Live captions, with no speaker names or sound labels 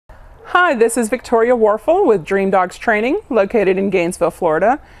Hi, this is Victoria Warfel with Dream Dogs Training, located in Gainesville,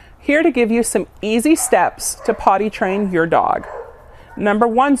 Florida, here to give you some easy steps to potty train your dog. Number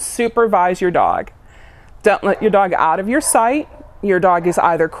one, supervise your dog. Don't let your dog out of your sight. Your dog is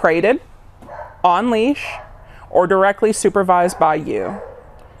either crated, on leash, or directly supervised by you.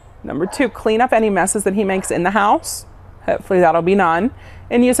 Number two, clean up any messes that he makes in the house. Hopefully that'll be none.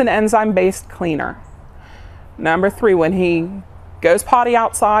 And use an enzyme-based cleaner. Number three, when he goes potty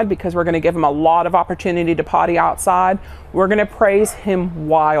outside, because we're going to give him a lot of opportunity to potty outside, we're going to praise him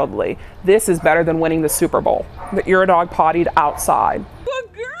wildly. This is better than winning the Super Bowl, that your dog pottied outside.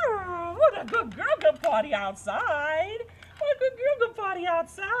 Good girl. What a good girl can potty outside. What a good girl can potty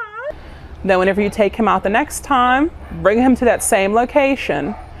outside. Then whenever you take him out the next time, bring him to that same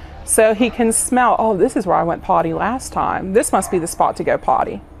location so he can smell, oh, this is where I went potty last time. This must be the spot to go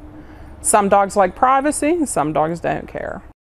potty. Some dogs like privacy, some dogs don't care.